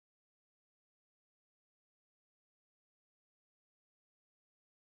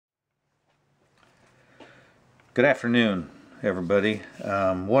Good afternoon, everybody.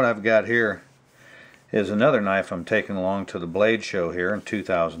 What I've got here is another knife I'm taking along to the blade show here in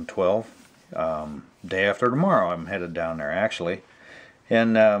 2012. Day after tomorrow I'm headed down there actually.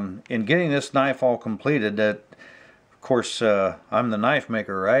 And in getting this knife all completed, of course I'm the knife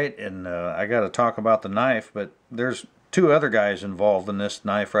maker, right? And I got to talk about the knife, but there's two other guys involved in this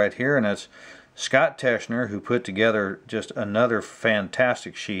knife right here, and that's Scott Teschner, who put together just another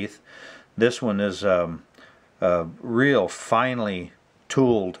fantastic sheath. This one is a real finely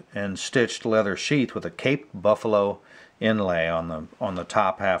tooled and stitched leather sheath with a Cape Buffalo inlay on the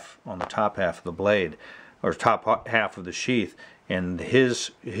top half of the blade, or top half of the sheath, and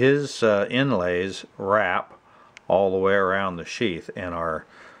his inlays wrap all the way around the sheath and are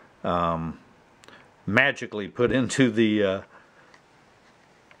magically put into the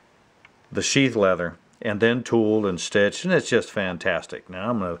sheath leather and then tooled and stitched, and it's just fantastic. Now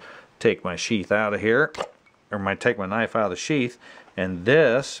I'm going to take my sheath out of here, or take my knife out of the sheath, and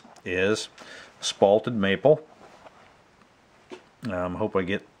this is spalted maple. Hope we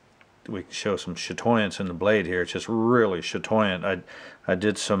can show some chatoyance in the blade here. It's just really chatoyant. I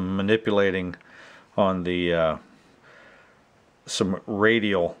did some manipulating on the some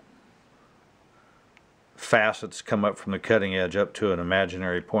radial facets come up from the cutting edge up to an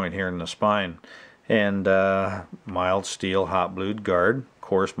imaginary point here in the spine, and mild steel hot blued guard. Of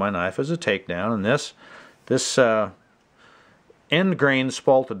course, my knife is a takedown, and this end grain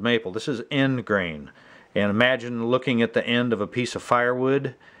spalted maple. This is end grain, and imagine looking at the end of a piece of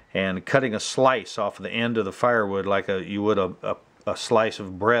firewood and cutting a slice off of the end of the firewood like you would a slice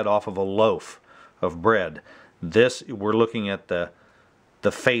of bread off of a loaf of bread. This, we're looking at the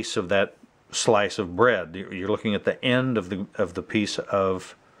face of that slice of bread. You're looking at the end of the piece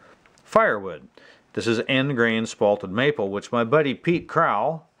of firewood. This is end grain spalted maple, which my buddy Pete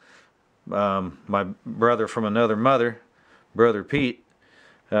Crowell, my brother from another mother, brother Pete,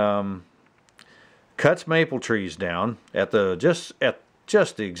 cuts maple trees down at just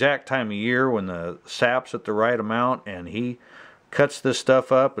the exact time of year when the sap's at the right amount, and he cuts this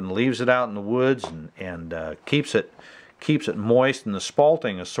stuff up and leaves it out in the woods and keeps it moist. And the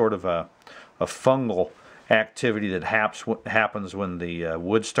spalting is sort of a fungal activity that happens when the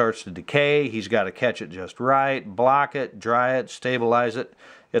wood starts to decay. He's got to catch it just right, block it, dry it, stabilize it.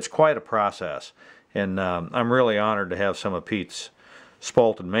 It's quite a process, and I'm really honored to have some of Pete's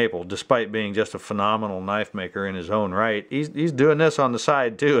spalted maple. Despite being just a phenomenal knife maker in his own right, he's doing this on the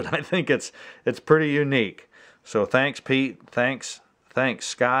side too, and I think it's pretty unique. So thanks, Pete. Thanks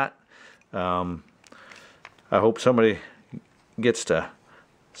Scott. I hope somebody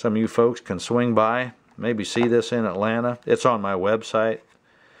some of you folks can swing by, maybe see this in Atlanta. It's on my website.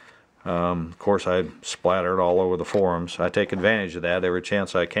 Of course, I splattered all over the forums. I take advantage of that every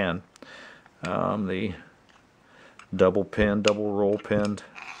chance I can. The double roll pinned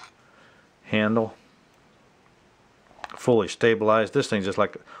handle, fully stabilized. This thing's just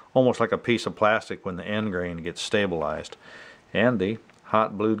almost like a piece of plastic when the end grain gets stabilized. And the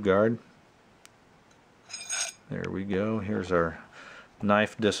hot blued guard. There we go. Here's our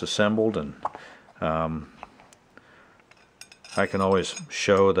knife disassembled, and I can always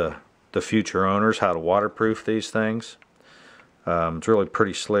show the future owners how to waterproof these things. It's really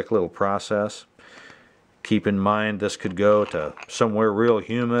pretty slick little process. Keep in mind, this could go to somewhere real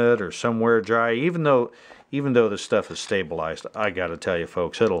humid or somewhere dry. Even though this stuff is stabilized, I got to tell you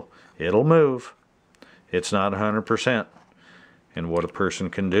folks, it'll move. It's not 100%. And what a person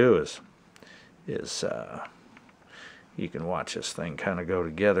can do is you can watch this thing kind of go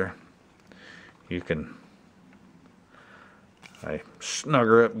together. I snug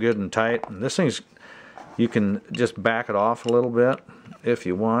her up good and tight, and this thing's, you can just back it off a little bit if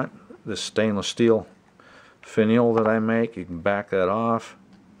you want. This stainless steel finial that I make, you can back that off.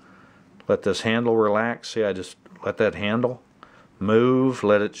 Let this handle relax. See, I just let that handle move,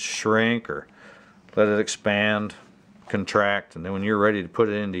 let it shrink or let it expand, contract, and then when you're ready to put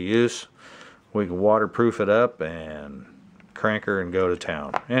it into use, we can waterproof it up and crank her and go to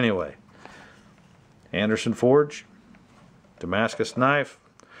town. Anyway, Anderson Forge, Damascus knife,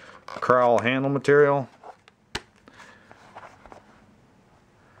 Crowell handle material,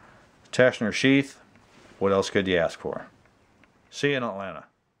 Teschner sheath. What else could you ask for? See you in Atlanta.